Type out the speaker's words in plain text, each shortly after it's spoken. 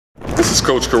This is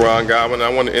Coach Karan Godwin. I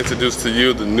want to introduce to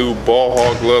you the new Ball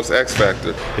Hog Gloves X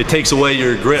Factor. It takes away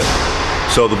your grip,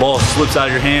 so the ball slips out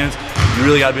of your hands. You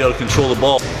really got to be able to control the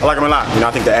ball. I like them a lot.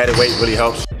 I think the added weight really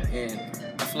helps. And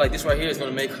I feel like this right here is going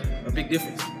to make a big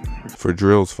difference. For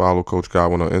drills, follow Coach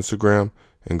Godwin on Instagram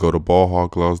and go to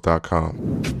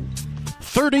ballhoggloves.com.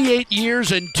 38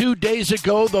 years and 2 days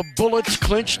ago, the Bullets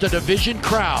clinched a division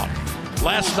crown.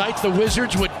 Last night, the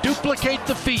Wizards would duplicate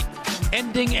the feat,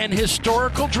 ending an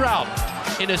historical drought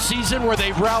in a season where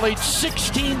they've rallied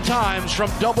 16 times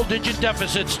from double-digit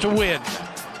deficits to win.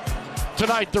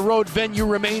 Tonight, the road venue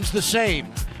remains the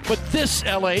same, but this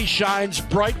LA shines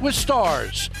bright with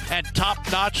stars and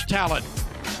top-notch talent.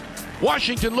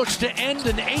 Washington looks to end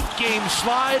an 8-game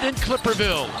slide in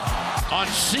Clipperville on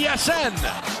CSN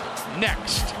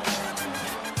next.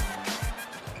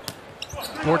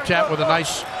 Gortat with a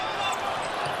nice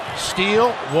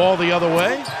steal, Wall the other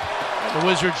way. The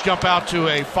Wizards jump out to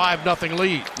a 5-0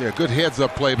 lead. Yeah, good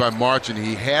heads-up play by March, and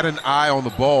he had an eye on the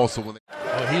ball. So when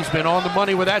He's been on the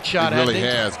money with that shot, he really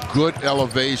has. Good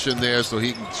elevation there, so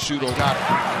he can shoot on. Got it.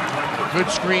 Good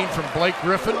screen from Blake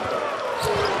Griffin, and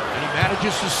he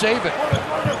manages to save it.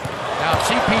 Now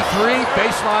CP3,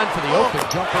 baseline for the open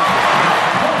jumper.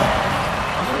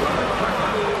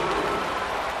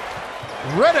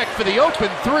 Redick for the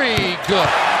open three, good.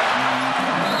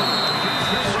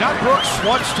 Scott Brooks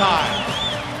once time.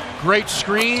 Great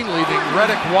screen, leaving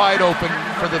Redick wide open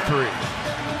for the three.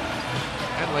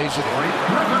 And lays it in.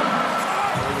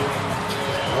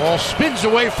 Wall spins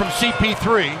away from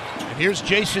CP3. And here's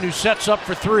Jason, who sets up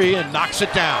for three and knocks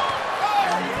it down.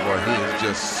 Boy, he is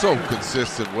just so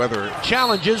consistent, whether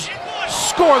challenges,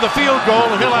 score the field goal,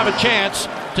 and he'll have a chance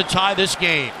to tie this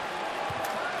game.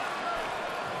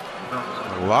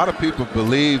 A lot of people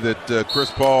believe that Chris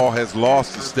Paul has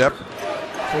lost a step.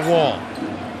 For Wall.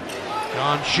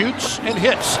 John shoots and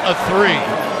hits a three.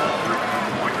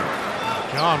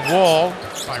 John Wall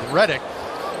by Redick,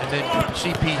 and then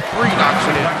CP3 knocks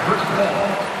it in.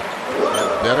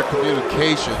 Better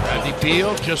communication. Bradley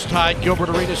Beal just tied Gilbert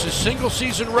Arenas'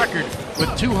 single-season record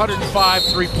with 205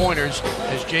 three-pointers,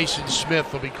 as Jason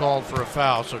Smith will be called for a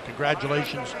foul. So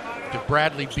congratulations to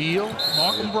Bradley Beal.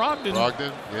 Malcolm Brogdon.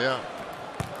 Brogdon, yeah.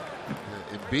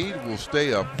 Embiid will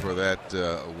stay up for that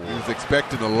award. He was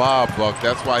expecting a lob, Buck.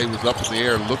 That's why he was up in the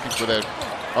air looking for that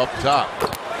up top.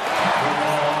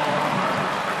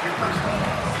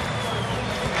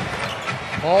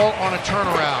 Ball on a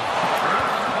turnaround.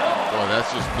 Boy,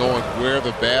 that's just knowing where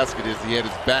the basket is. He had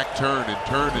his back turned and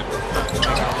turned it.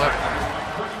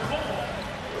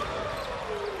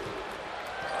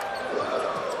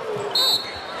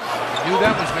 Knew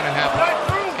that was going to happen.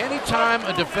 Anytime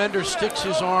a defender sticks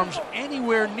his arms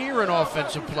anywhere near an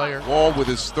offensive player. Wall with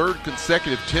his third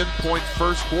consecutive 10-point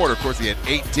first quarter. Of course, he had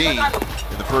 18 in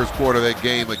the first quarter of that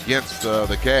game against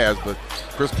the Cavs, but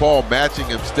Chris Paul matching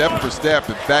him step for step.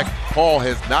 In fact, Paul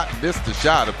has not missed a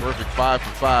shot, a perfect 5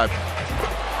 for 5.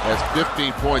 Has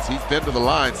 15 points. He's been to the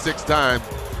line 6 times,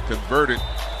 converted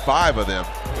 5 of them.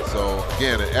 So,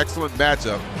 again, an excellent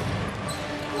matchup.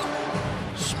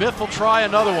 Smith will try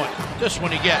another one. This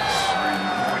one he gets.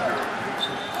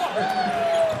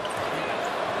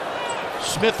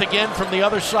 Smith again from the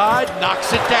other side,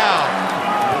 knocks it down.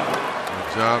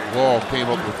 John Wall came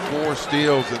up with 4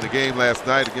 steals in the game last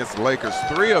night against the Lakers,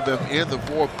 3 of them in the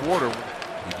fourth quarter.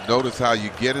 You notice how you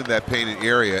get in that painted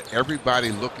area, everybody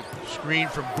looking. Screen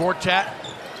from Gortat.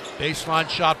 Baseline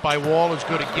shot by Wall is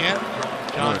good again.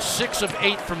 John 6 of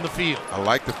 8 from the field. I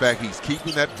like the fact he's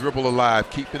keeping that dribble alive,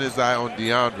 keeping his eye on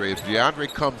DeAndre. If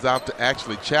DeAndre comes out to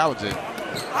actually challenge it.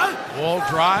 Wall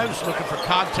drives, looking for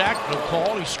contact, no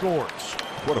call, he scores.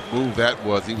 What a move that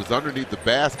was. He was underneath the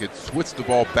basket, switched the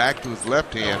ball back to his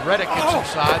left hand. Redick gets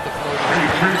inside the floater.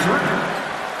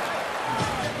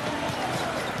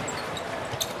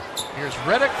 Here's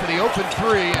Redick for the open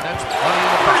three, and that's plenty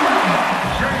in the bucket.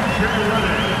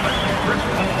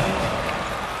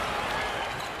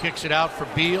 Kicks it out for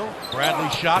Beal.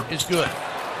 Bradley's shot is good.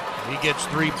 He gets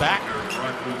 3 back.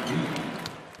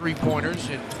 3-pointers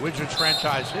in Wizards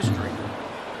franchise history,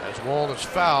 as Wall is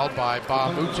fouled by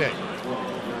Ba Mute.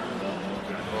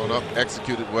 Thrown up,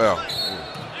 executed well.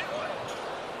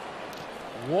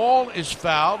 Wall is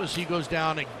fouled as he goes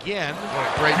down again.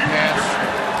 What a great pass.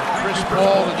 Chris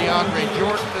Paul to DeAndre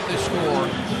Jordan, and they score.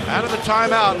 Out of the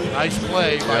timeout, nice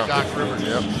play by Doc Rivers.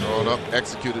 Yep, thrown up,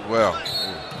 executed well.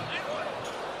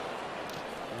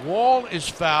 Wall is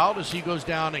fouled as he goes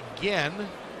down again.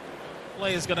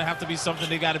 Play is going to have to be something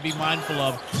they got to be mindful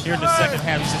of here in the second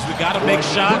half. He says we got to make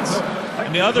shots,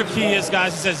 and the other key is,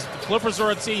 guys, he says the Clippers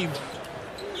are a team.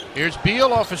 Here's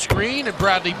Beal off a screen, and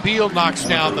Bradley Beal knocks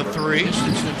down the three.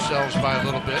 Distanced themselves by a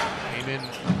little bit.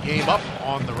 Game up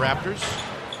on the Raptors.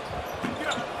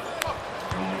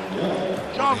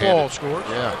 John Wall scores.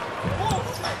 Yeah.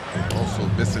 Also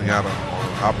missing out on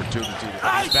opportunity.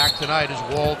 He's back tonight as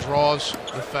Wall draws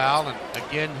the foul, and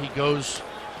again he goes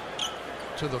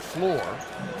to the floor.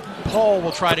 Paul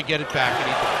will try to get it back, and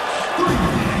he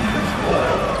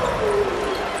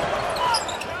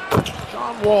does.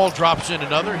 John Wall drops in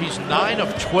another. He's 9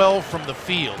 of 12 from the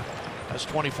field. That's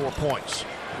 24 points.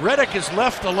 Redick is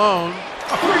left alone.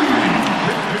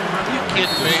 Are you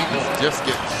kidding me? He's just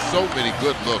getting so many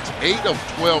good looks. 8 of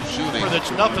 12 shooting.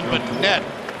 That's nothing but net.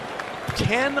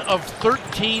 10 of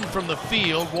 13 from the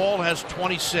field. Wall has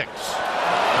 26.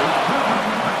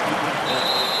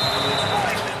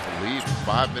 Lead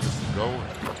 5 minutes to go.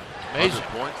 Amazing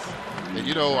points. And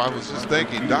you know, I was just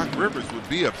thinking Doc Rivers would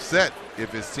be upset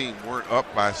if his team weren't up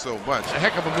by so much. A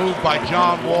heck of a move by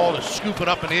John Wall to scoop it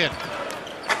up and in.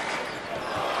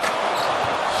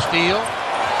 Steal.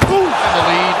 And the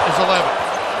lead is 11.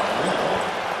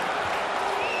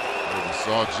 We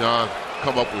saw John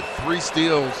come up with 3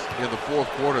 steals in the fourth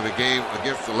quarter of the game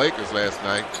against the Lakers last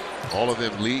night. All of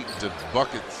them leading to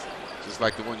buckets, just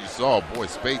like the one you saw. Boy,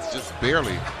 Spates just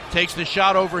barely. Takes the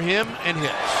shot over him and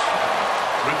hits.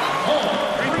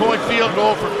 3-point field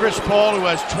goal for Chris Paul, who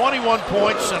has 21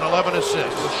 points and 11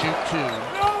 assists. He'll shoot 2.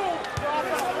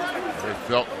 They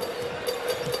felt.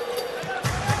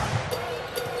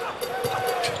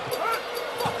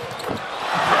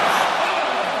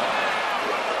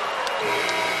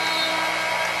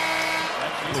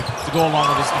 To go along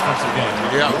with this defensive game.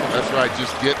 Yeah, that's right.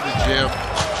 Just get in the gym,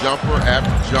 jumper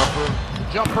after jumper.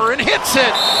 Jumper and hits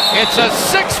it. It's a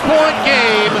 6-point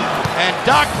game, and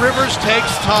Doc Rivers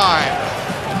takes time.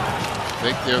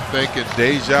 Think they're thinking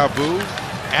deja vu?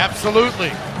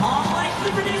 Absolutely.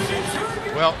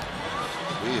 Well,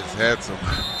 he has had some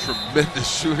tremendous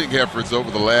shooting efforts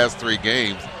over the last 3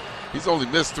 games. He's only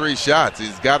missed 3 shots.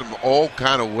 He's got them all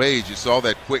kind of ways. You saw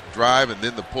that quick drive and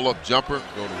then the pull-up jumper.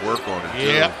 Go to work on it.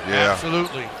 Yeah,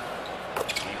 absolutely.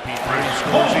 CP3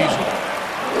 scores easily.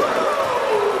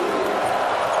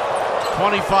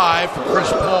 25 for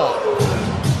Chris Paul.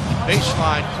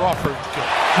 Baseline Crawford.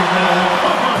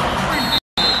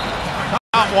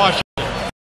 Not Washington.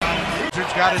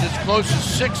 Wizards got it as close as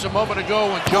 6 a moment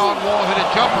ago when John Wall hit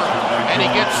a jumper, and he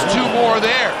gets 2 more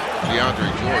there.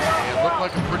 DeAndre Jordan. It looked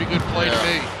like a pretty good play to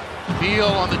me. Beal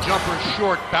on the jumper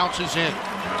short, bounces in.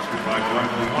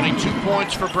 22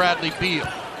 points for Bradley Beal.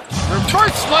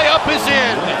 Reverse layup is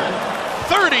in.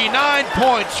 39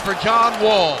 points for John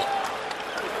Wall.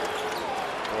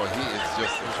 Boy, he is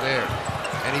just there.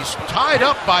 And he's tied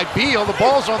up by Beal. The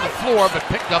ball's on the floor, but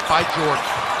picked up by Jordan.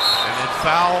 And then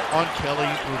foul on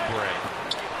Kelly Oubre.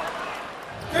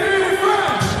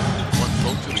 One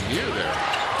coach of the year there.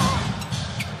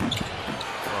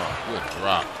 Good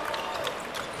drop.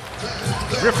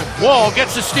 Griffin. Wall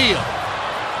gets a steal.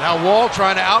 Now Wall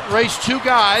trying to outrace 2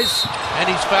 guys, and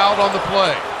he's fouled on the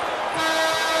play.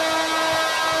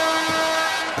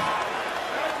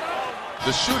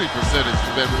 The shooting percentage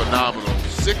has been phenomenal.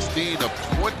 16 of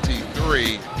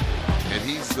 23, and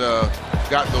he's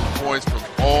got those points from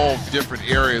all different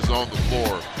areas on the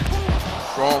floor.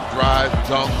 Strong drive,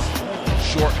 dunks,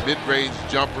 short mid-range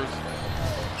jumpers.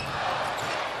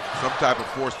 Some type of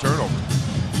forced turnover.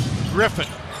 Griffin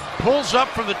pulls up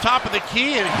from the top of the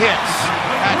key and hits.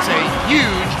 That's a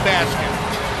huge basket.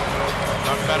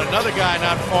 Talk about another guy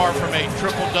not far from a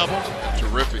triple-double.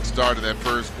 Terrific start in that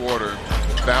first quarter.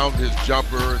 Found his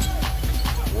jumper.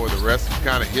 Boy, the rest is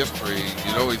kind of history.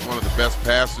 You know he's one of the best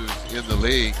passers in the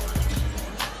league.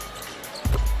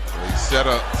 He's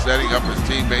setting up his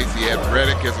teammates. He had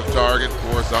Redick as a target. Of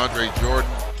course, Andre Jordan.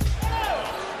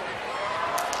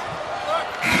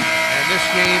 This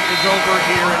game is over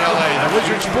here in LA. The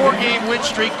Wizards' 4-game win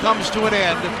streak comes to an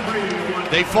end.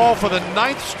 They fall for the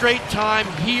 9th straight time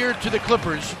here to the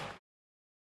Clippers.